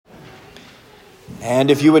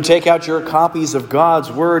And if you would take out your copies of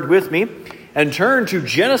God's Word with me and turn to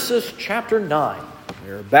Genesis chapter 9.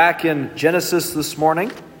 We're back in Genesis this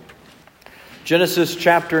morning. Genesis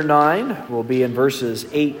chapter 9 will be in verses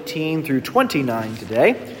 18 through 29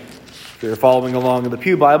 today. If you're following along in the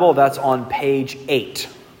Pew Bible, that's on page 8.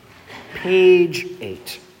 Page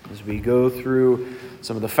 8, as we go through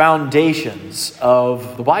some of the foundations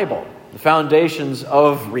of the Bible, the foundations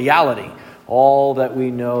of reality. All that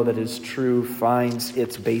we know that is true finds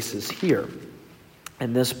its basis here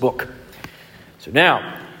in this book. So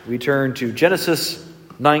now we turn to Genesis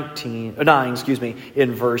 9,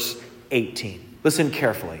 in verse 18. Listen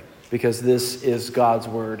carefully, because this is God's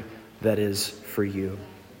word that is for you.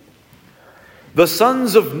 The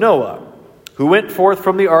sons of Noah who went forth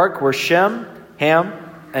from the ark were Shem, Ham,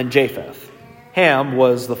 and Japheth. Ham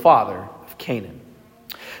was the father of Canaan.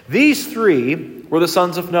 These three were the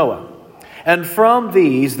sons of Noah. And from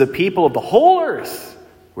these, the people of the whole earth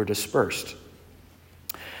were dispersed.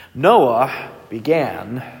 Noah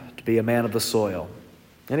began to be a man of the soil,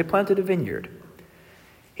 and he planted a vineyard.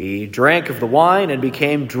 He drank of the wine and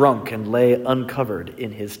became drunk and lay uncovered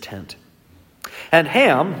in his tent. And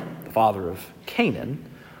Ham, the father of Canaan,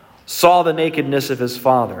 saw the nakedness of his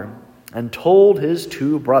father and told his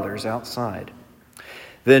two brothers outside.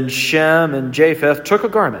 Then Shem and Japheth took a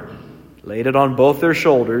garment, laid it on both their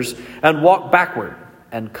shoulders, and walked backward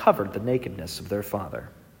and covered the nakedness of their father.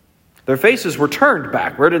 Their faces were turned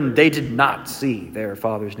backward, and they did not see their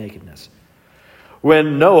father's nakedness.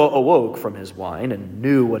 When Noah awoke from his wine and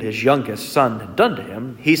knew what his youngest son had done to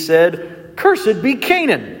him, he said, "Cursed be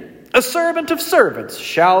Canaan, a servant of servants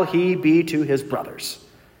shall he be to his brothers."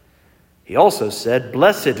 He also said,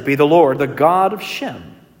 "Blessed be the Lord, the God of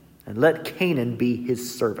Shem, and let Canaan be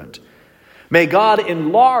his servant. May God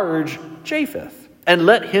enlarge Japheth, and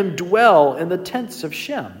let him dwell in the tents of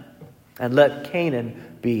Shem, and let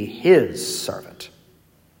Canaan be his servant."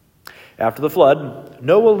 After the flood,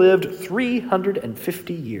 Noah lived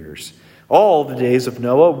 350 years. All the days of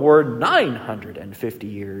Noah were 950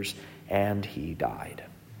 years, and he died.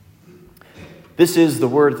 This is the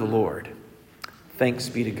word of the Lord. Thanks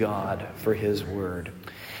be to God for his word.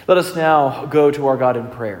 Let us now go to our God in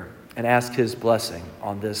prayer and ask his blessing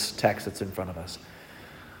on this text that's in front of us.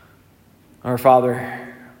 Our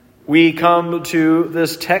Father, we come to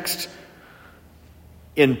this text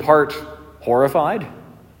in part horrified,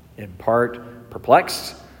 in part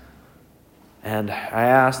perplexed, and I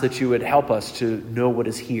ask that you would help us to know what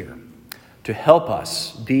is here, to help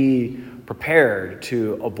us be prepared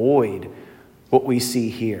to avoid what we see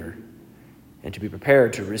here, and to be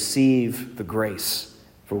prepared to receive the grace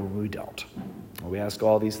for when we don't. We ask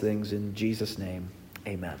all these things in Jesus' name.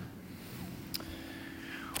 Amen.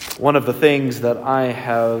 One of the things that I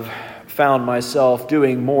have found myself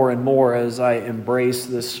doing more and more as I embrace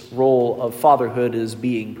this role of fatherhood is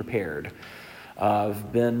being prepared.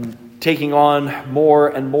 I've been taking on more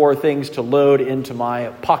and more things to load into my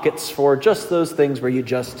pockets for just those things where you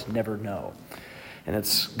just never know. And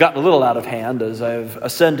it's gotten a little out of hand as I've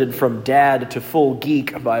ascended from dad to full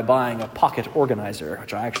geek by buying a pocket organizer,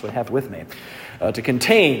 which I actually have with me, to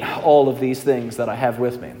contain all of these things that I have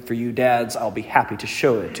with me. For you dads, I'll be happy to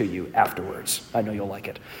show it to you afterwards. I know you'll like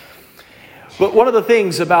it. But one of the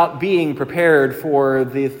things about being prepared for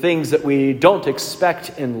the things that we don't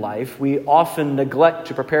expect in life, we often neglect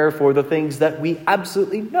to prepare for the things that we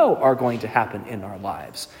absolutely know are going to happen in our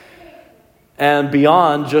lives. And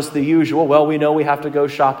beyond just the usual, well, we know we have to go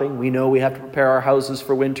shopping. We know we have to prepare our houses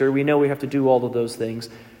for winter. We know we have to do all of those things.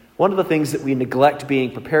 One of the things that we neglect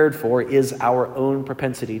being prepared for is our own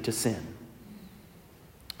propensity to sin.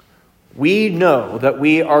 We know that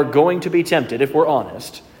we are going to be tempted, if we're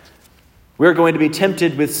honest. We're going to be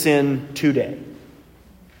tempted with sin today.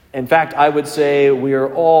 In fact, I would say we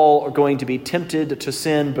are all going to be tempted to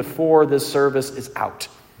sin before this service is out.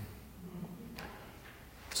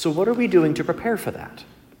 So what are we doing to prepare for that?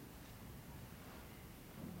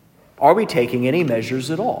 Are we taking any measures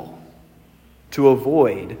at all to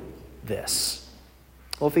avoid this?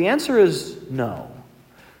 Well, if the answer is no,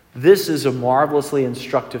 this is a marvelously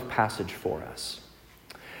instructive passage for us.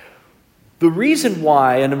 The reason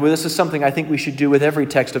why, and this is something I think we should do with every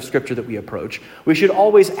text of Scripture that we approach, we should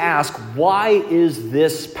always ask, why is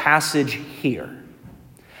this passage here?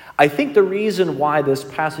 I think the reason why this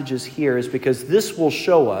passage is here is because this will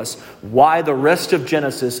show us why the rest of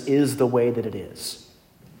Genesis is the way that it is.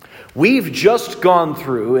 We've just gone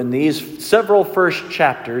through in these several first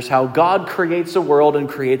chapters how God creates a world and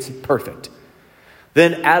creates it perfect.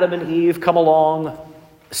 Then Adam and Eve come along,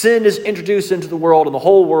 Sin is introduced into the world and the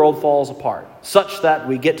whole world falls apart, such that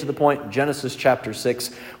we get to the point in Genesis chapter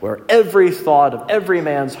 6 where every thought of every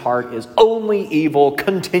man's heart is only evil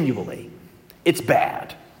continually. It's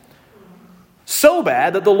bad. So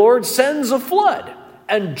bad that the Lord sends a flood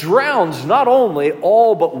and drowns not only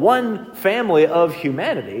all but one family of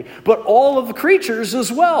humanity, but all of the creatures as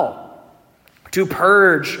well, to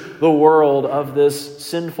purge the world of this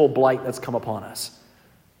sinful blight that's come upon us.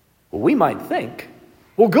 Well, we might think,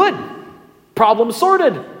 well, good, problem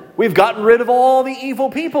sorted. We've gotten rid of all the evil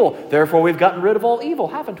people. Therefore, we've gotten rid of all evil,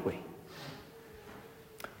 haven't we?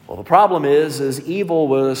 Well, the problem is evil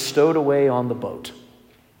was stowed away on the boat.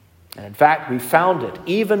 And in fact, we found it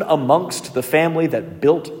even amongst the family that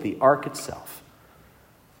built the ark itself.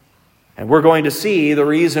 And we're going to see the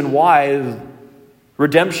reason why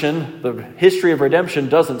redemption, the history of redemption,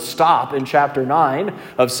 doesn't stop in chapter 9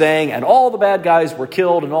 of saying, and all the bad guys were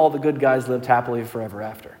killed and all the good guys lived happily forever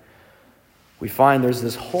after. We find there's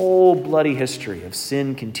this whole bloody history of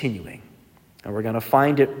sin continuing. And we're going to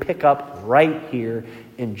find it pick up right here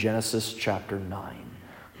in Genesis chapter 9,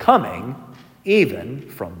 coming even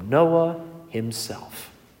from Noah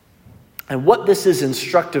himself. And what this is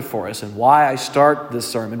instructive for us, and why I start this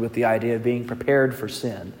sermon with the idea of being prepared for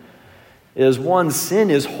sin, is one,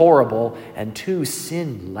 sin is horrible, and two,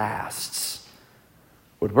 sin lasts.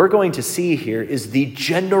 What we're going to see here is the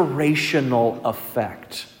generational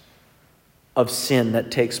effect of sin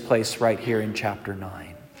that takes place right here in chapter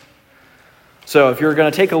 9. So if you're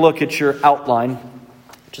going to take a look at your outline,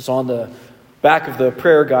 which is on the back of the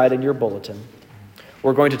prayer guide in your bulletin,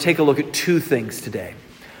 we're going to take a look at two things today.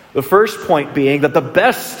 The first point being that the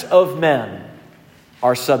best of men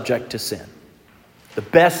are subject to sin. The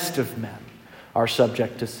best of men are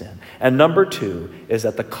subject to sin. And number two is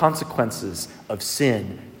that the consequences of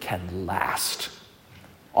sin can last.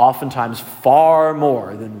 Oftentimes far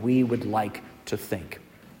more than we would like to think.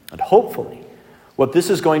 And hopefully, what this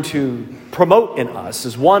is going to promote in us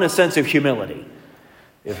is one, a sense of humility.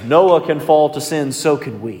 If Noah can fall to sin, so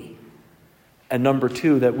can we. And number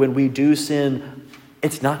two, that when we do sin,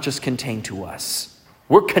 it's not just contained to us.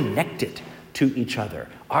 We're connected to each other.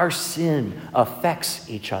 Our sin affects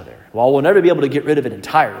each other. While we'll never be able to get rid of it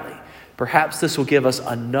entirely, perhaps this will give us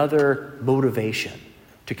another motivation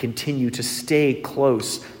to continue to stay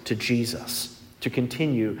close to Jesus, to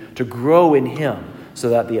continue to grow in him so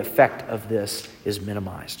that the effect of this is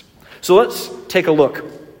minimized. So let's take a look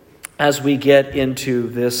as we get into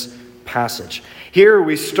this passage. Here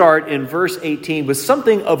we start in verse 18 with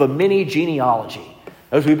something of a mini genealogy.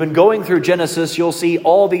 As we've been going through Genesis, you'll see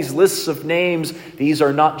all these lists of names. These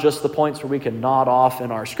are not just the points where we can nod off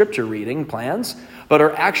in our scripture reading plans, but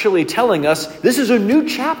are actually telling us this is a new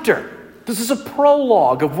chapter. This is a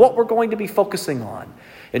prologue of what we're going to be focusing on.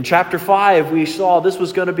 In chapter 5, we saw this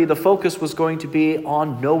was going to be, the focus was going to be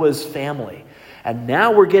on Noah's family. And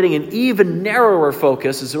now we're getting an even narrower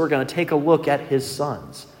focus as we're going to take a look at his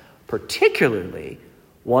sons, particularly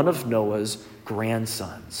one of Noah's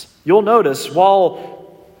grandsons. You'll notice while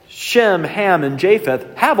Shem, Ham, and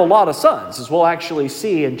Japheth have a lot of sons, as we'll actually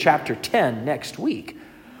see in chapter 10 next week,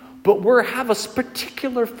 but we have a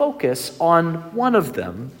particular focus on one of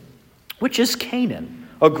them, which is Canaan,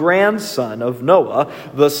 a grandson of Noah,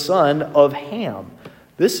 the son of Ham.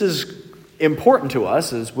 This is important to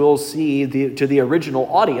us, as we'll see, to the original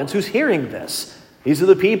audience who's hearing this. These are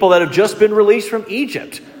the people that have just been released from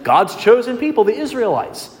Egypt, God's chosen people, the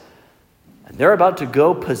Israelites. And they're about to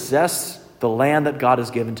go possess the land that God has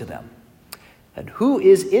given to them. And who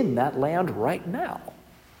is in that land right now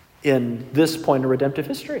in this point of redemptive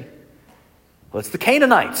history? Well, it's the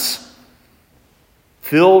Canaanites,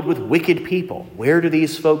 filled with wicked people. Where do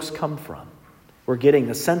these folks come from? We're getting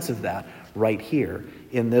the sense of that right here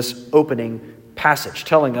in this opening passage,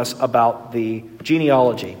 telling us about the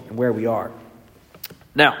genealogy and where we are.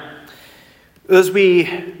 Now, as we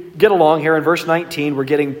get along here in verse 19, we're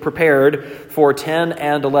getting prepared for 10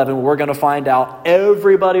 and 11. We're going to find out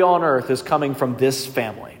everybody on earth is coming from this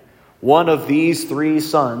family. One of these three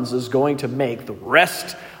sons is going to make the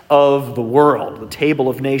rest of the world, the table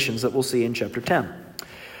of nations that we'll see in chapter 10.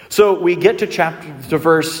 So we get to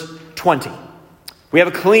verse 20. We have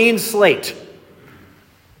a clean slate.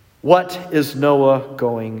 What is Noah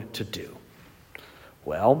going to do?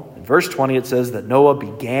 Well, in verse 20 it says that Noah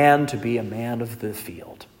began to be a man of the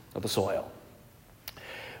field, of the soil.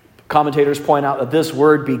 Commentators point out that this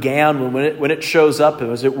word began, when it shows up,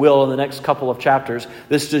 as it will in the next couple of chapters,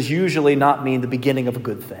 this does usually not mean the beginning of a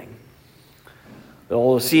good thing.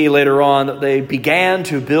 We'll see later on that they began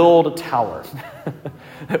to build a tower.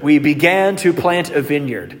 We began to plant a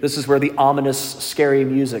vineyard. This is where the ominous, scary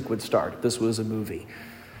music would start. This was a movie.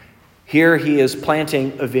 Here he is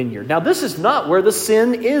planting a vineyard. Now, this is not where the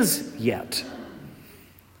sin is yet.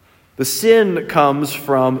 The sin comes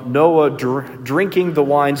from Noah drinking the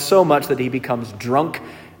wine so much that he becomes drunk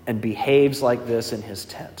and behaves like this in his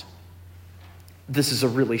tent. This is a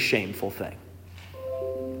really shameful thing.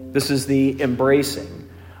 This is the embracing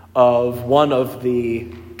of one of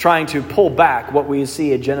the trying to pull back what we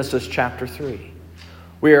see in Genesis chapter 3.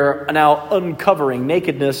 We are now uncovering.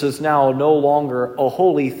 Nakedness is now no longer a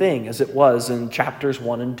holy thing as it was in chapters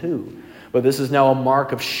 1 and 2. But this is now a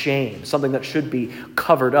mark of shame, something that should be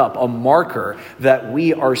covered up, a marker that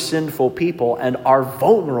we are sinful people and are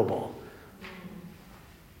vulnerable.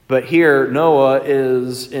 But here, Noah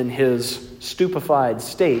is in his stupefied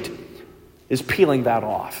state, is peeling that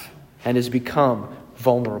off and has become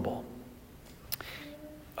vulnerable.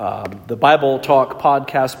 The Bible Talk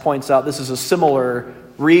podcast points out this is a similar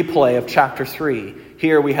replay of chapter 3.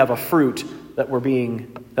 Here we have a fruit that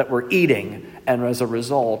we're eating, and as a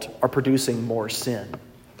result are producing more sin.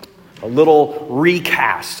 A little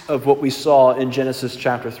recast of what we saw in Genesis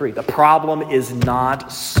chapter 3. The problem is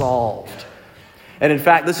not solved. And in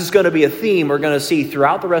fact, this is going to be a theme we're going to see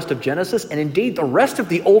throughout the rest of Genesis, and indeed the rest of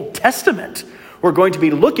the Old Testament. We're going to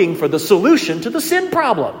be looking for the solution to the sin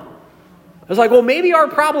problem. It's like, well, maybe our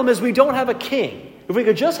problem is we don't have a king. If we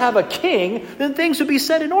could just have a king, then things would be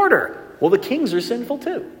set in order. Well, the kings are sinful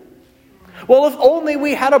too. Well, if only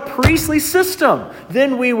we had a priestly system,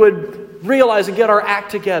 then we would realize and get our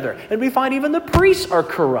act together. And we find even the priests are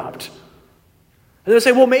corrupt. And they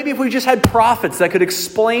say, well, maybe if we just had prophets that could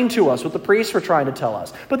explain to us what the priests were trying to tell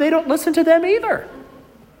us. But they don't listen to them either.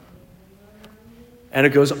 And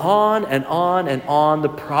it goes on and on and on, the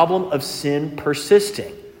problem of sin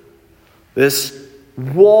persisting. This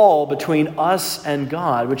wall between us and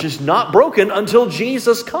God, which is not broken until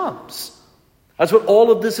Jesus comes. That's what all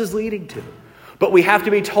of this is leading to. But we have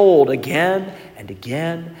to be told again and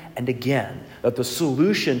again and again that the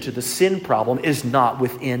solution to the sin problem is not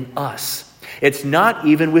within us. It's not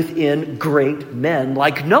even within great men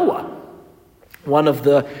like Noah. One of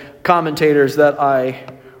the commentators that I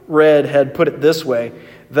read had put it this way,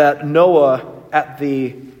 that Noah, at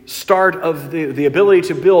the start of the ability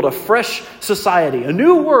to build a fresh society, a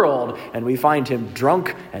new world, and we find him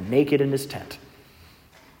drunk and naked in his tent.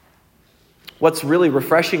 What's really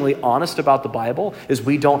refreshingly honest about the Bible is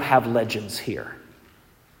we don't have legends here.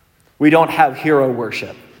 We don't have hero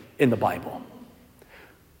worship in the Bible.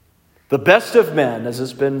 The best of men, as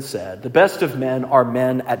has been said, the best of men are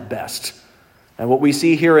men at best. And what we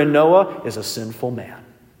see here in Noah is a sinful man.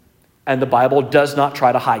 And the Bible does not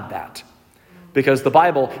try to hide that. Because the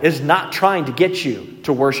Bible is not trying to get you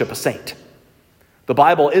to worship a saint. The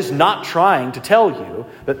Bible is not trying to tell you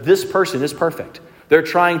that this person is perfect. They're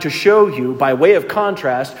trying to show you, by way of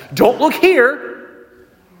contrast, don't look here,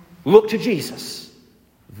 look to Jesus.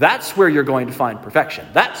 That's where you're going to find perfection.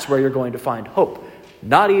 That's where you're going to find hope.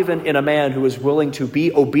 Not even in a man who is willing to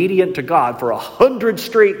be obedient to God for 100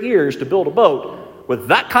 straight years to build a boat. With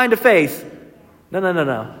that kind of faith,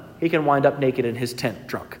 no. He can wind up naked in his tent,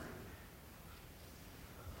 drunk.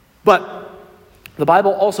 But the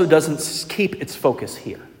Bible also doesn't keep its focus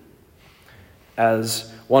here.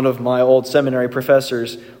 As one of my old seminary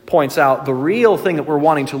professors points out, the real thing that we're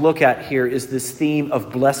wanting to look at here is this theme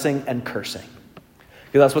of blessing and cursing.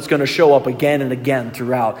 Because that's what's going to show up again and again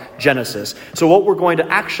throughout Genesis. So what we're going to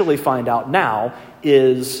actually find out now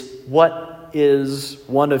is what is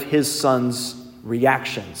one of his son's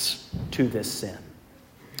reactions to this sin.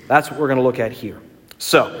 That's what we're going to look at here.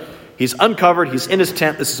 So, he's uncovered, he's in his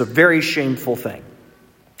tent. This is a very shameful thing.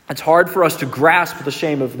 It's hard for us to grasp the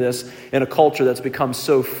shame of this in a culture that's become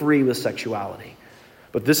so free with sexuality.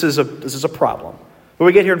 But this is a problem. But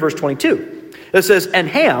we get here in verse 22. It says, and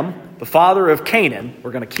Ham, the father of Canaan,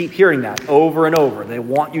 we're going to keep hearing that over and over. They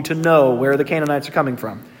want you to know where the Canaanites are coming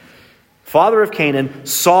from. Father of Canaan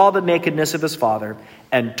saw the nakedness of his father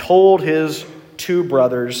and told his two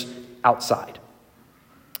brothers outside.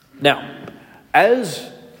 Now,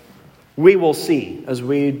 as we will see, as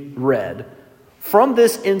we read, from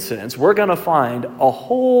this incident, we're going to find a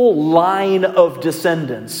whole line of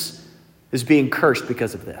descendants is being cursed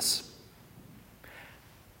because of this.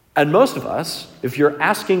 And most of us, if you're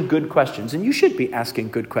asking good questions, and you should be asking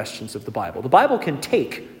good questions of the Bible can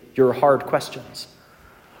take your hard questions.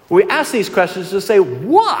 We ask these questions to say,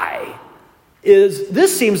 why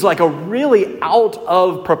this seems like a really out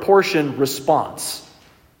of proportion response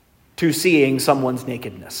to seeing someone's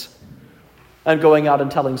nakedness and going out and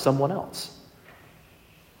telling someone else.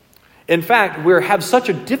 In fact, we have such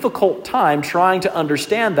a difficult time trying to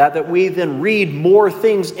understand that we then read more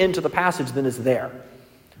things into the passage than is there.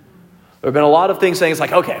 There have been a lot of things saying it's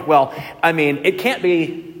like, okay, well, I mean, it can't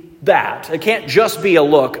be that. It can't just be a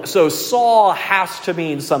look. So saw has to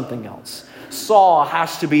mean something else. Saw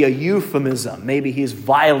has to be a euphemism. Maybe he's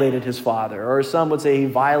violated his father. Or some would say he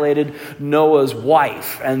violated Noah's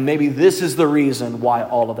wife. And maybe this is the reason why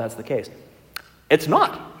all of that's the case. It's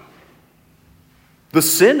not. The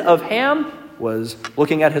sin of Ham was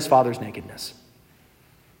looking at his father's nakedness.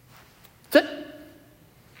 That's it.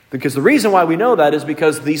 Because the reason why we know that is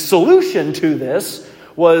because the solution to this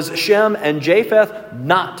was Shem and Japheth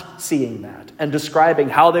not seeing that and describing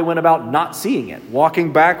how they went about not seeing it,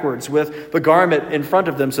 walking backwards with the garment in front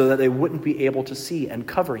of them so that they wouldn't be able to see and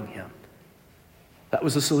covering him. That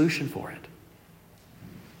was the solution for it.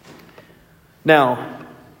 Now,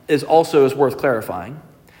 is worth clarifying.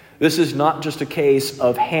 This is not just a case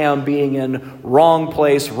of Ham being in wrong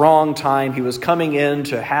place, wrong time. He was coming in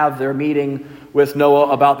to have their meeting with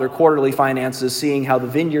Noah about their quarterly finances, seeing how the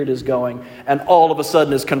vineyard is going, and all of a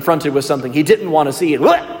sudden is confronted with something he didn't want to see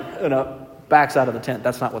and backs out of the tent.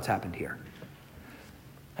 That's not what's happened here.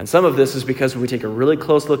 And some of this is because when we take a really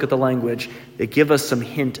close look at the language, it gives us some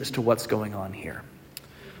hint as to what's going on here.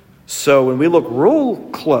 So when we look real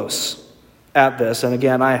close at this, and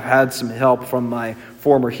again, I had some help from my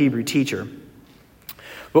former Hebrew teacher,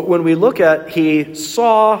 but when we look at, he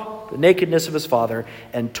saw the nakedness of his father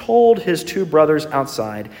and told his two brothers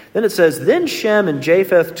outside. Then it says, then Shem and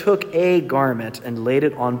Japheth took a garment and laid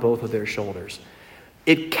it on both of their shoulders.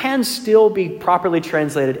 It can still be properly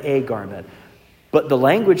translated a garment, but the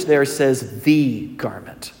language there says the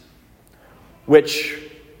garment, which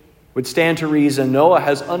would stand to reason Noah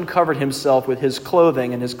has uncovered himself with his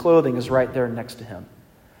clothing, and his clothing is right there next to him.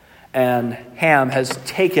 And Ham has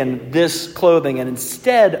taken this clothing and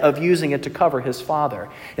instead of using it to cover his father,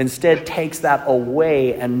 instead takes that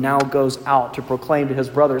away and now goes out to proclaim to his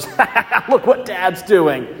brothers, look what Dad's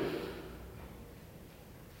doing.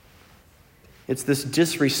 It's this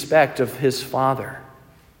disrespect of his father,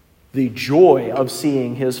 the joy of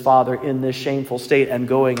seeing his father in this shameful state and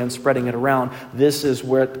going and spreading it around. This is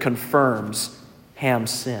where it confirms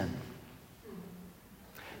Ham's sin.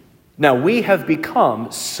 Now, we have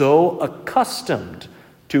become so accustomed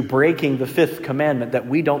to breaking the fifth commandment that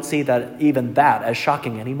we don't see that even that as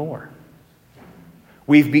shocking anymore.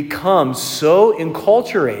 We've become so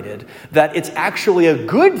enculturated that it's actually a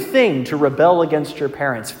good thing to rebel against your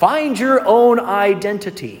parents. Find your own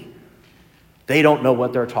identity. They don't know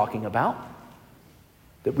what they're talking about.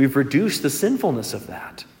 That we've reduced the sinfulness of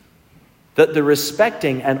that. That the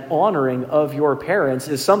respecting and honoring of your parents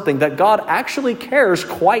is something that God actually cares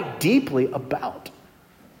quite deeply about.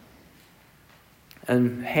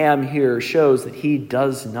 And Ham here shows that he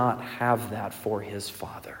does not have that for his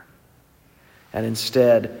father. And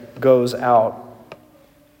instead goes out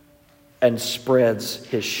and spreads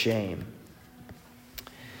his shame.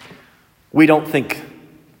 We don't think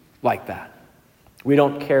like that. We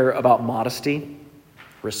don't care about modesty,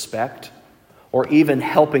 respect, or even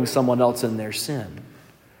helping someone else in their sin.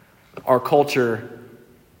 Our culture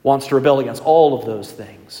wants to rebel against all of those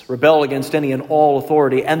things, rebel against any and all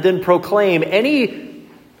authority, and then proclaim any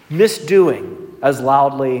misdoing as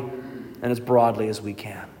loudly and as broadly as we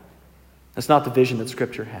can. That's not the vision that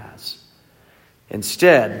Scripture has.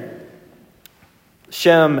 Instead,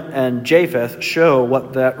 Shem and Japheth show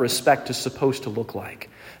what that respect is supposed to look like.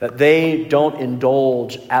 That they don't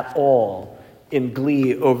indulge at all in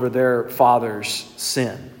glee over their father's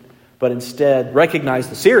sin, but instead recognize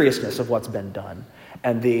the seriousness of what's been done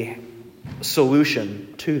and the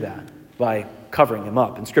solution to that by covering him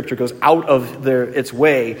up. And Scripture goes out of its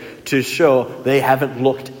way to show they haven't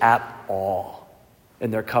looked at all in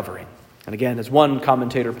their covering. And again, as one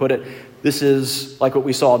commentator put it, this is like what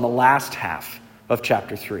we saw in the last half of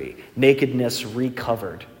chapter 3, nakedness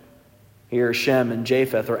recovered. Here, Shem and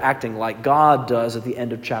Japheth are acting like God does at the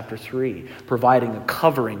end of chapter 3, providing a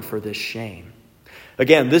covering for this shame.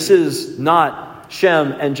 Again, this is not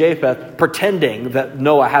Shem and Japheth pretending that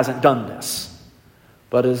Noah hasn't done this,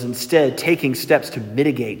 but is instead taking steps to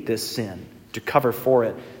mitigate this sin, to cover for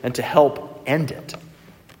it, and to help end it.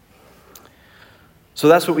 So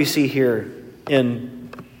that's what we see here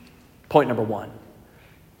in point number 1.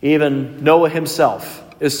 Even Noah himself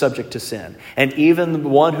is subject to sin. And even the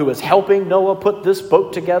one who is helping Noah put this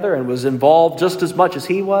boat together and was involved just as much as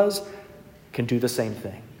he was can do the same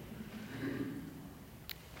thing.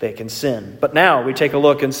 They can sin. But now we take a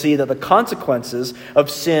look and see that the consequences of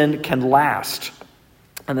sin can last.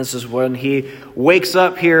 And this is when he wakes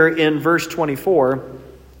up here in verse 24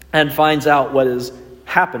 and finds out what has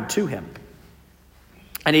happened to him.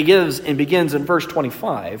 And he begins in verse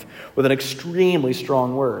 25 with an extremely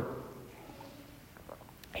strong word.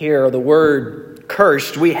 Here, the word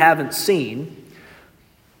cursed we haven't seen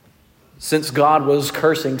since God was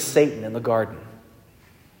cursing Satan in the garden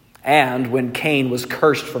and when Cain was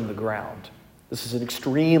cursed from the ground. This is an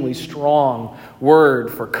extremely strong word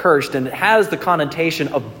for cursed, and it has the connotation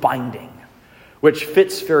of binding, which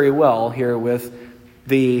fits very well here with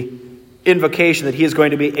the invocation that he is going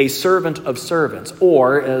to be a servant of servants,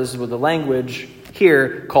 or, as the language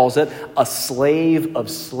here calls it, a slave of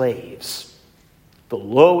slaves. The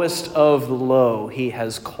lowest of the low he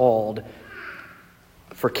has called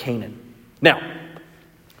for Canaan. Now,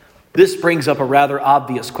 this brings up a rather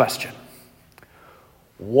obvious question.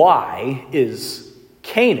 Why is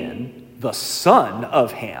Canaan, the son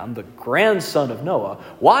of Ham, the grandson of Noah,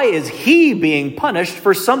 why is he being punished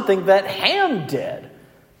for something that Ham did?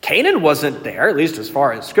 Canaan wasn't there, at least as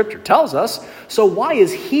far as Scripture tells us. So why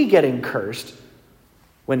is he getting cursed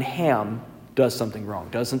when Ham does something wrong?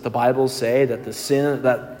 Doesn't the Bible say that the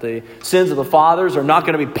sins of the fathers are not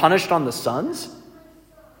going to be punished on the sons?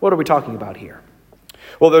 What are we talking about here?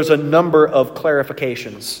 Well, there's a number of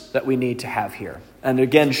clarifications that we need to have here. And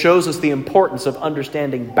again, shows us the importance of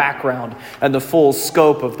understanding background and the full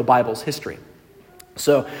scope of the Bible's history.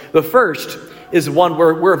 So the first is one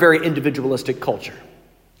where we're a very individualistic culture,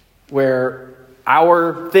 where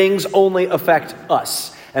our things only affect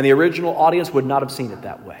us. And the original audience would not have seen it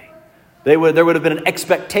that way. There would have been an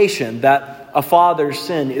expectation that a father's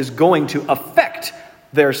sin is going to affect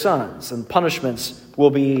their sons, and punishments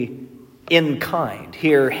will be in kind.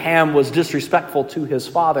 Here, Ham was disrespectful to his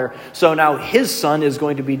father, so now his son is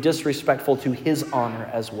going to be disrespectful to his honor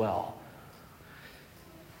as well.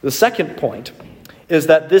 The second point is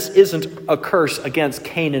that this isn't a curse against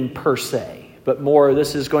Canaan per se, but more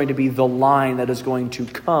this is going to be the line that is going to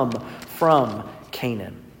come from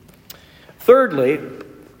Canaan. Thirdly,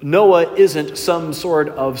 Noah isn't some sort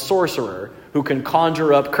of sorcerer who can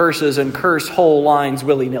conjure up curses and curse whole lines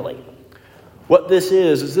willy-nilly. What this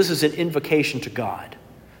is an invocation to God.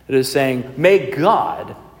 It is saying, may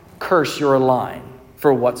God curse your line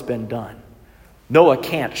for what's been done. Noah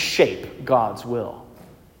can't shape God's will.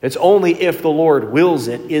 It's only if the Lord wills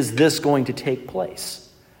it is this going to take place.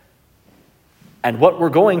 And what we're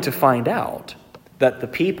going to find out, that the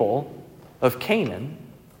people of Canaan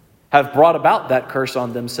have brought about that curse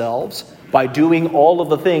on themselves by doing all of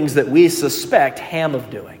the things that we suspect Ham of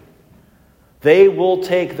doing. They will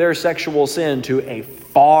take their sexual sin to a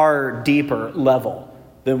far deeper level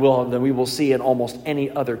than we will see in almost any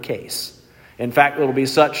other case. In fact, it will be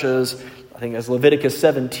such as, I think as Leviticus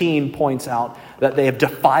 17 points out, that they have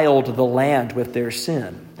defiled the land with their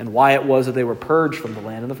sin, and why it was that they were purged from the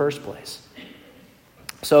land in the first place.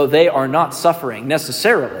 So they are not suffering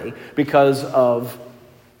necessarily because of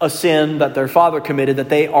a sin that their father committed that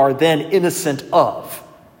they are then innocent of.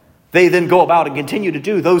 They then go about and continue to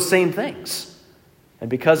do those same things. And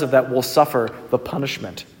because of that, will suffer the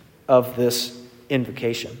punishment of this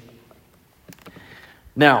invocation.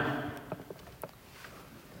 Now,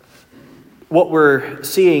 what we're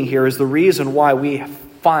seeing here is the reason why we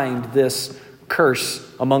find this curse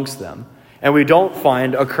amongst them. And we don't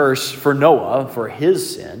find a curse for Noah for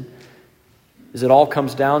his sin. Is it all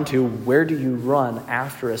comes down to, where do you run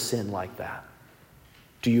after a sin like that?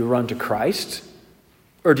 Do you run to Christ,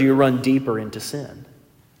 or do you run deeper into sin?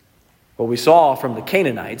 What we saw from the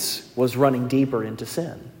Canaanites was running deeper into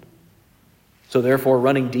sin. So therefore,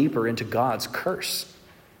 running deeper into God's curse.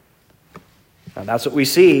 And that's what we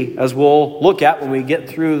see, as we'll look at when we get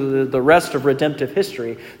through the rest of redemptive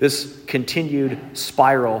history, this continued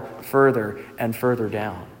spiral further and further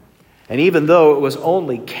down. And even though it was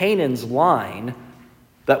only Canaan's line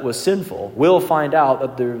that was sinful, we'll find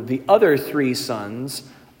out that the other three sons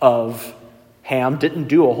of Ham didn't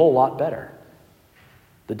do a whole lot better.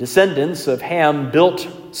 The descendants of Ham built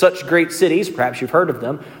such great cities, perhaps you've heard of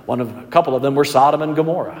them. A couple of them were Sodom and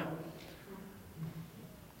Gomorrah.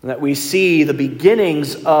 And that we see the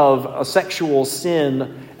beginnings of a sexual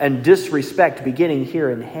sin and disrespect beginning here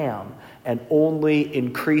in Ham, and only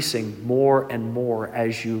increasing more and more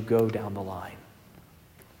as you go down the line.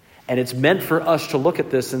 And it's meant for us to look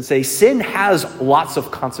at this and say, sin has lots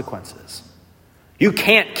of consequences. You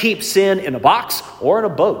can't keep sin in a box or in a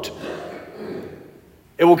boat.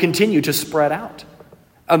 It will continue to spread out.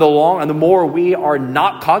 And the more we are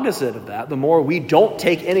not cognizant of that, the more we don't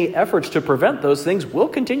take any efforts to prevent those things, we'll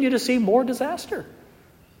continue to see more disaster.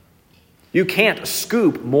 You can't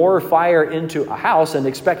scoop more fire into a house and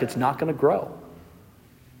expect it's not going to grow.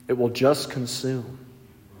 It will just consume.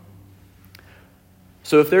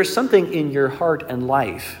 So if there's something in your heart and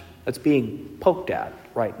life that's being poked at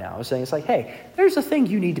right now, saying it's like, hey, there's a thing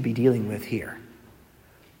you need to be dealing with here.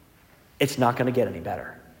 It's not going to get any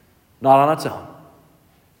better. not on its own.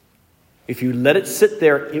 If you let it sit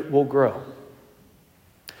there, it will grow.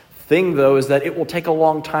 Thing, though, is that it will take a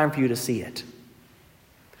long time for you to see it.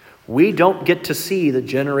 We don't get to see the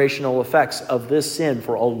generational effects of this sin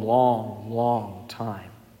for a long, long time.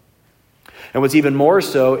 And what's even more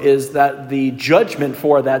so is that the judgment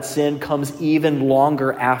for that sin comes even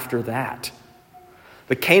longer after that.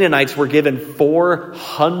 The Canaanites were given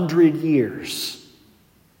 400 years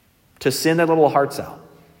to sin their little hearts out.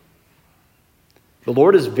 The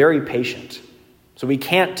Lord is very patient. So we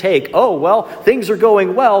can't take, oh, well, things are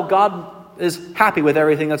going well. God is happy with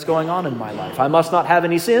everything that's going on in my life. I must not have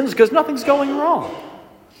any sins because nothing's going wrong.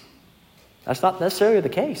 That's not necessarily the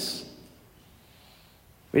case.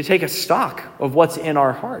 We take a stock of what's in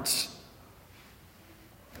our hearts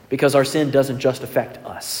because our sin doesn't just affect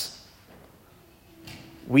us.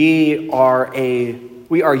 We are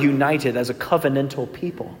united as a covenantal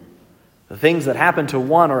people. The things that happen to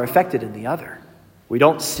one are affected in the other. We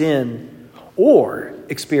don't sin or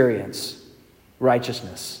experience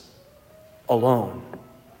righteousness alone.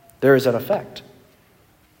 There is an effect.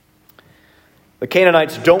 The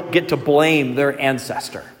Canaanites don't get to blame their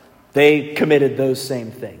ancestor. They committed those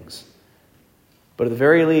same things. But at the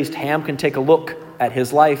very least, Ham can take a look at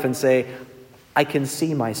his life and say, I can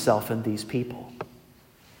see myself in these people.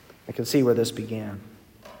 I can see where this began.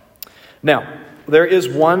 Now, there is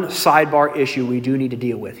one sidebar issue we do need to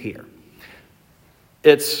deal with here.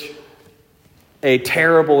 It's a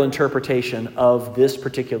terrible interpretation of this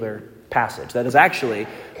particular passage that has actually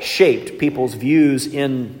shaped people's views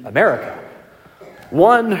in America.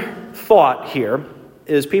 One thought here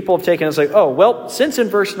is people have taken it as like, oh, well, since in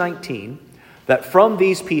verse 19, that from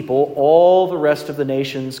these people all the rest of the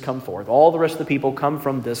nations come forth, all the rest of the people come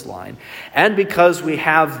from this line, and because we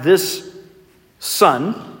have this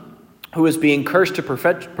son who is being cursed to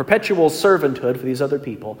perpetual servanthood for these other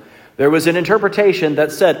people, there was an interpretation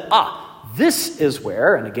that said, this is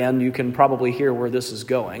where, and again, you can probably hear where this is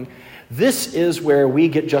going, this is where we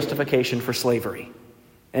get justification for slavery.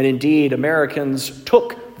 And indeed, Americans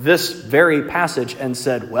took this very passage and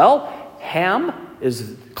said, well, Ham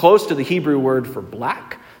is close to the Hebrew word for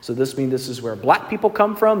black, so this means this is where black people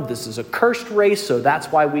come from. This is a cursed race, so that's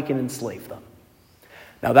why we can enslave them.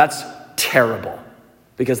 Now, that's terrible,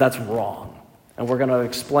 because that's wrong. And we're going to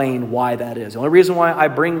explain why that is. The only reason why I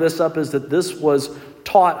bring this up is that this was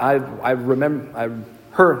taught. I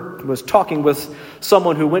was talking with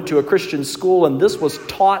someone who went to a Christian school, and this was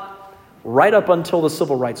taught right up until the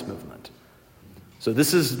Civil Rights Movement. So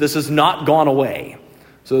this has not gone away.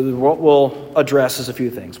 So what we'll address is a few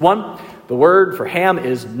things. One, the word for Ham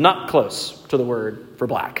is not close to the word for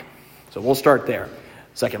black. So we'll start there.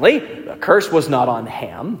 Secondly, the curse was not on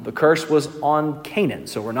Ham. The curse was on Canaan.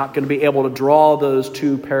 So we're not going to be able to draw those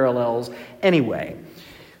two parallels anyway.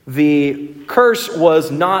 The curse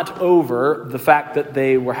was not over the fact that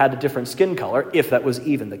they had a different skin color. If that was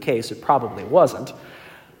even the case, it probably wasn't.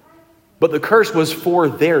 But the curse was for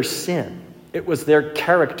their sin. It was their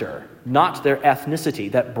character, not their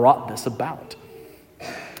ethnicity, that brought this about.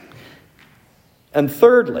 And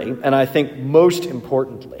thirdly, and I think most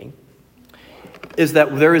importantly, is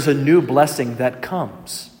that there is a new blessing that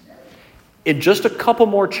comes. In just a couple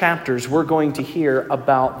more chapters, we're going to hear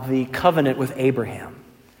about the covenant with Abraham.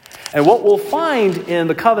 And what we'll find in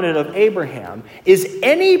the covenant of Abraham is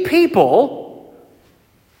any people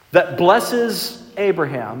that blesses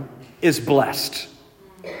Abraham is blessed.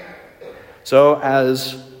 So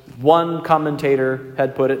as one commentator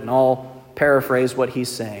had put it, and I'll paraphrase what he's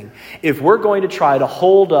saying, if we're going to try to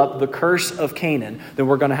hold up the curse of Canaan, then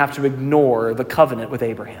we're going to have to ignore the covenant with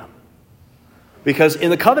Abraham. Because in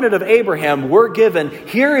the covenant of Abraham, we're given,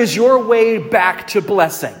 here is your way back to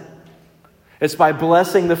blessing. It's by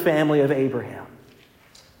blessing the family of Abraham.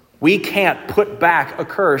 We can't put back a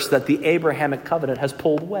curse that the Abrahamic covenant has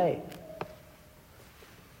pulled away.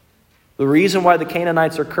 The reason why the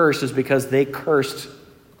Canaanites are cursed is because they cursed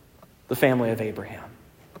the family of Abraham.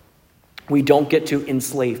 We don't get to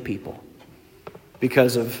enslave people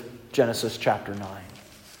because of Genesis chapter 9.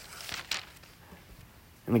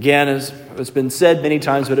 And again, as it's been said many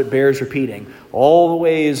times, but it bears repeating, all the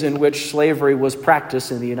ways in which slavery was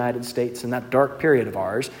practiced in the United States in that dark period of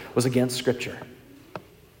ours was against Scripture.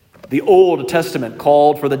 The Old Testament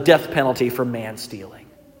called for the death penalty for man-stealing.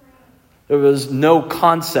 There was no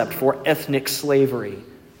concept for ethnic slavery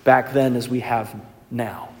back then as we have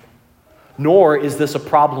now. Nor is this a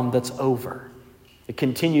problem that's over. It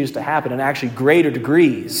continues to happen in actually greater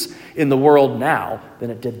degrees in the world now than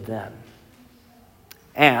it did then.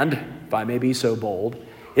 And, if I may be so bold,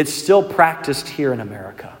 it's still practiced here in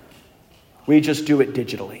America. We just do it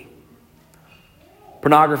digitally.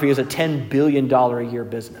 Pornography is a $10 billion a year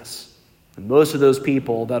business. And most of those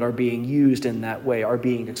people that are being used in that way are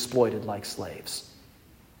being exploited like slaves.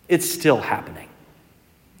 It's still happening.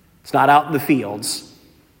 It's not out in the fields,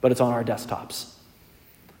 but it's on our desktops.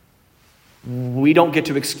 We don't get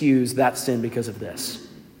to excuse that sin because of this,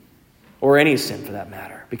 or any sin for that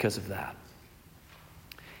matter, because of that.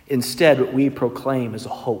 Instead, what we proclaim is a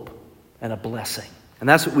hope and a blessing. And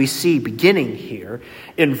that's what we see beginning here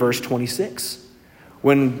in verse 26.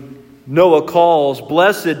 When Noah calls,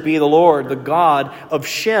 "Blessed be the Lord, the God of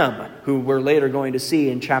Shem," who we're later going to see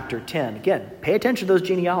in chapter 10. Again, pay attention to those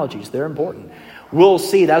genealogies. They're important. We'll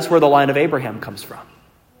see that's where the line of Abraham comes from.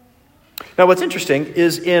 Now, what's interesting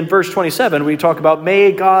is in verse 27, we talk about,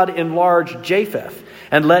 "May God enlarge Japheth,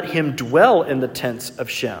 and let him dwell in the tents of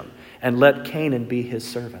Shem, and let Canaan be his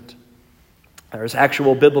servant." There's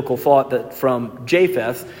actual biblical thought that from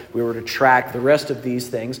Japheth, we were to track the rest of these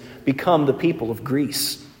things, become the people of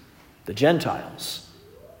Greece, the Gentiles,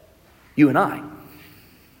 you and I.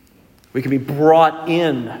 We can be brought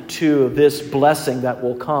into this blessing that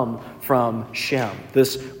will come from Shem,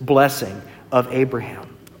 this blessing of Abraham.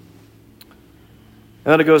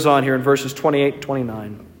 And then it goes on here in verses 28 and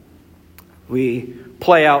 29. We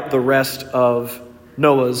play out the rest of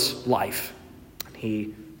Noah's life.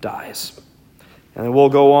 He dies. And then we'll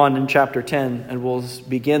go on in chapter 10 and we'll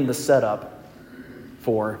begin the setup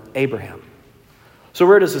for Abraham. So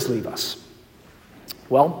where does this leave us?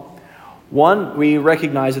 Well, one, we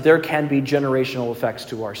recognize that there can be generational effects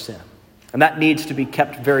to our sin. And that needs to be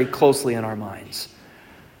kept very closely in our minds.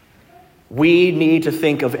 We need to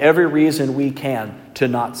think of every reason we can to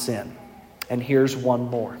not sin. And here's one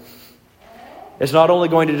more. It's not only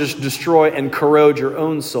going to just destroy and corrode your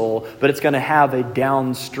own soul, but it's going to have a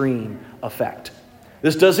downstream effect.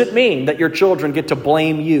 This doesn't mean that your children get to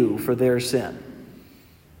blame you for their sin.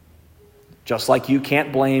 Just like you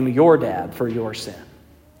can't blame your dad for your sin.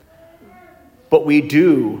 But we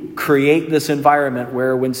do create this environment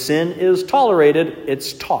where when sin is tolerated,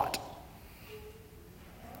 it's taught.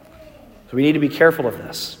 So we need to be careful of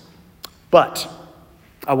this. But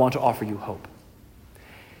I want to offer you hope.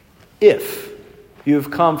 If you've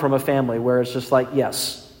come from a family where it's just like,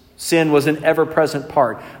 yes, sin was an ever-present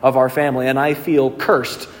part of our family, and I feel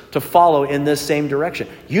cursed to follow in this same direction,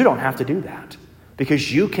 you don't have to do that.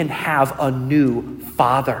 Because you can have a new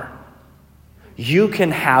father. You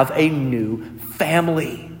can have a new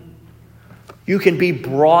family. You can be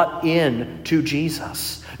brought in to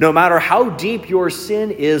Jesus. No matter how deep your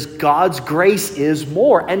sin is, God's grace is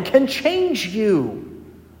more and can change you.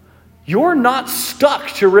 You're not stuck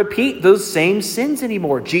to repeat those same sins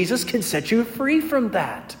anymore. Jesus can set you free from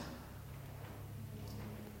that.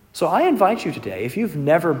 So I invite you today, if you've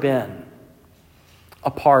never been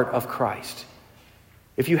a part of Christ,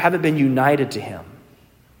 if you haven't been united to him,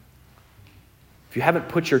 if you haven't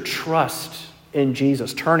put your trust in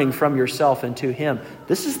Jesus, turning from yourself into him,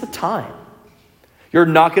 this is the time. You're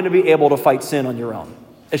not going to be able to fight sin on your own.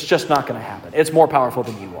 It's just not going to happen. It's more powerful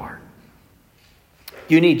than you are.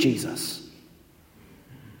 You need Jesus.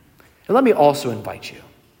 And let me also invite you,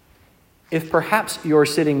 if perhaps you're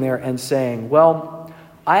sitting there and saying, well,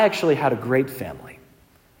 I actually had a great family,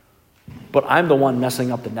 but I'm the one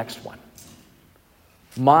messing up the next one.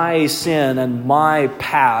 My sin and my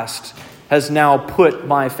past has now put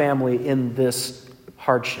my family in this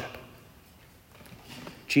hardship.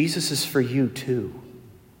 Jesus is for you too.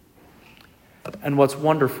 And what's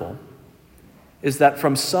wonderful is that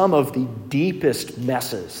from some of the deepest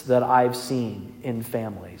messes that I've seen in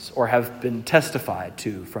families or have been testified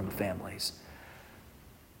to from families,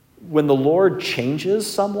 when the Lord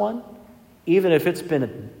changes someone, even if it's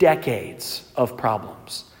been decades of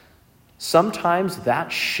problems, sometimes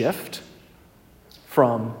that shift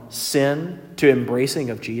from sin to embracing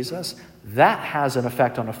of Jesus, that has an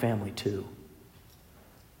effect on a family too.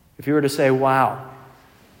 If you were to say, wow,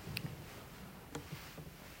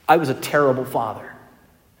 I was a terrible father.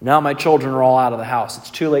 Now my children are all out of the house.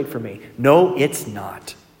 It's too late for me. No, it's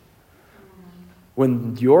not.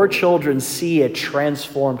 When your children see a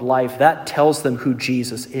transformed life, that tells them who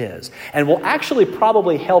Jesus is and will actually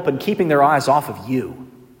probably help in keeping their eyes off of you.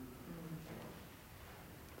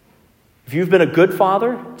 If you've been a good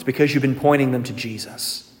father, it's because you've been pointing them to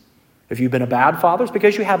Jesus. If you've been a bad father, it's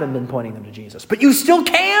because you haven't been pointing them to Jesus. But you still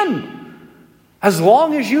can. As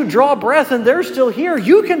long as you draw breath and they're still here,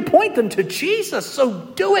 you can point them to Jesus. So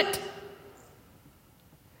do it.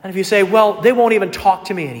 And if you say, well, they won't even talk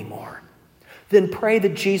to me anymore, then pray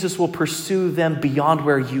that Jesus will pursue them beyond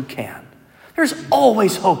where you can. There's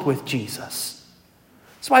always hope with Jesus.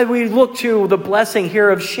 That's why we look to the blessing here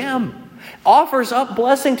of Shem. offers up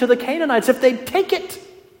blessing to the Canaanites if they take it.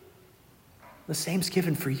 The same's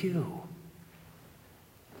given for you.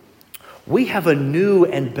 We have a new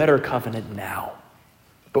and better covenant now,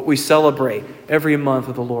 but we celebrate every month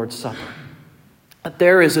with the Lord's Supper. But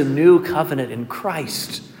there is a new covenant in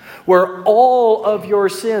Christ where all of your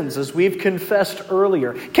sins, as we've confessed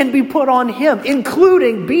earlier, can be put on him,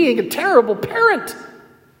 including being a terrible parent,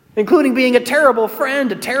 including being a terrible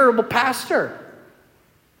friend, a terrible pastor,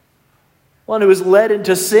 one who is led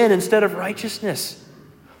into sin instead of righteousness.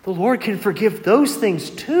 The Lord can forgive those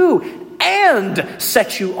things too and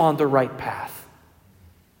set you on the right path.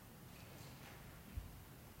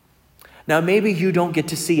 Now, maybe you don't get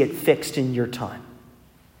to see it fixed in your time.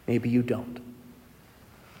 Maybe you don't.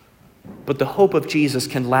 But the hope of Jesus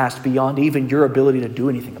can last beyond even your ability to do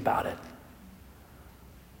anything about it.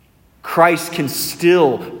 Christ can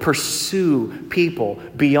still pursue people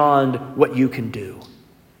beyond what you can do.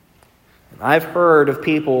 And I've heard of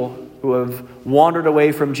people who have wandered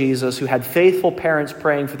away from Jesus, who had faithful parents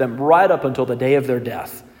praying for them right up until the day of their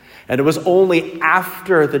death. And it was only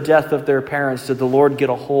after the death of their parents did the Lord get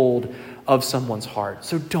a hold of someone's heart.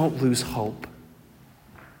 So don't lose hope.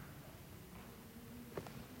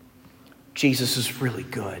 Jesus is really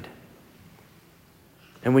good.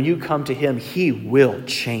 And when you come to him, he will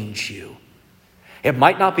change you. It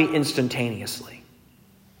might not be instantaneously.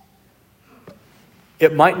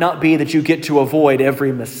 It might not be that you get to avoid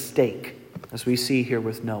every mistake, as we see here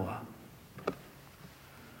with Noah.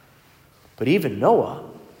 But even Noah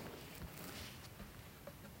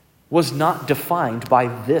was not defined by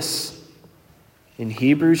this. In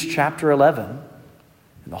Hebrews chapter 11,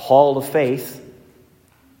 in the hall of faith,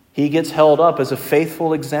 he gets held up as a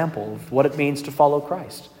faithful example of what it means to follow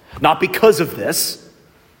Christ. Not because of this,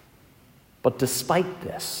 but despite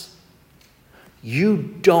this. You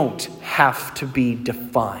don't have to be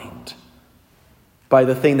defined by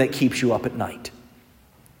the thing that keeps you up at night.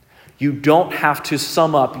 You don't have to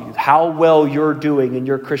sum up how well you're doing in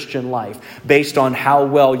your Christian life based on how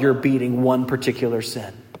well you're beating one particular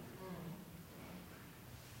sin.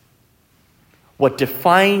 What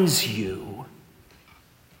defines you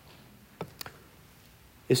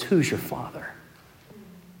is who's your Father.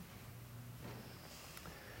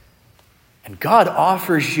 And God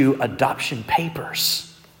offers you adoption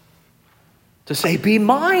papers to say, be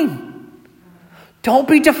mine. Don't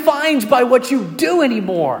be defined by what you do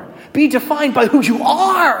anymore. Be defined by who you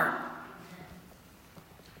are.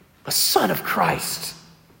 A son of Christ,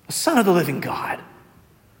 a son of the living God.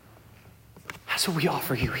 That's what we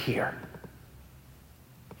offer you here.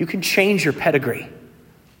 You can change your pedigree.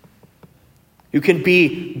 You can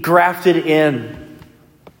be grafted in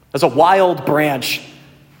as a wild branch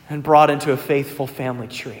and brought into a faithful family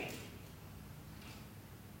tree.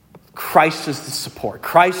 Christ is the support.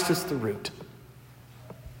 Christ is the root.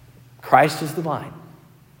 Christ is the vine.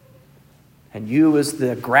 And you is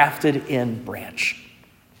the grafted in branch.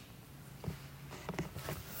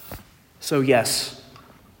 So yes,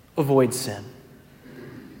 avoid sin.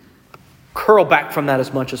 Curl back from that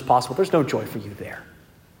as much as possible. There's no joy for you there.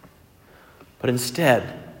 But instead,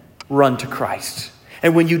 run to Christ.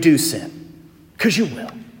 And when you do sin, because you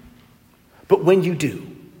will, but when you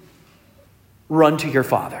do, run to your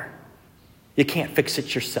Father. You can't fix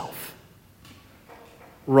it yourself.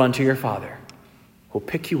 Run to your Father, who'll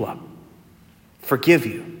pick you up, forgive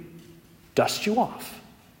you, dust you off,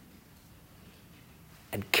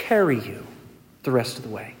 and carry you the rest of the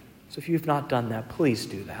way. So if you've not done that, please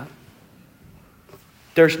do that.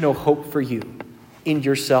 There's no hope for you in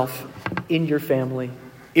yourself, in your family,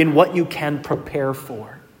 in what you can prepare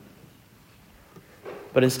for.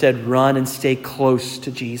 But instead, run and stay close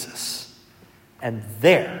to Jesus. And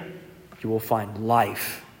there you will find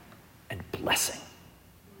life and blessing.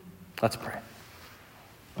 Let's pray.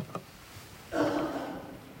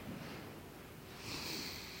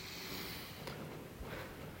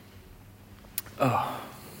 Oh,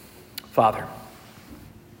 Father,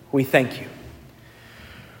 we thank you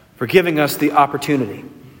for giving us the opportunity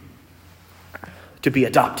to be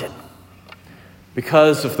adopted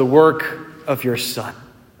because of the work of your Son.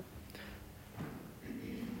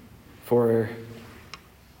 For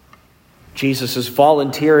Jesus'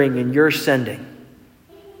 volunteering and your sending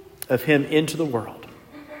of him into the world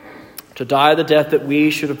to die the death that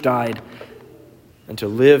we should have died and to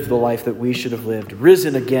live the life that we should have lived,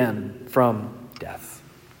 risen again from death.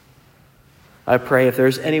 I pray if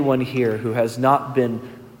there's anyone here who has not been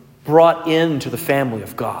brought into the family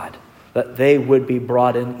of God, that they would be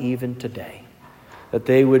brought in even today. That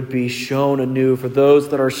they would be shown anew for those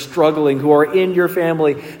that are struggling, who are in your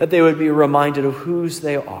family, that they would be reminded of whose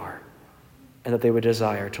they are. and that they would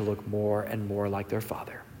desire to look more and more like their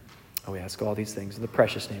Father. And we ask all these things in the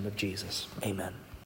precious name of Jesus. Amen.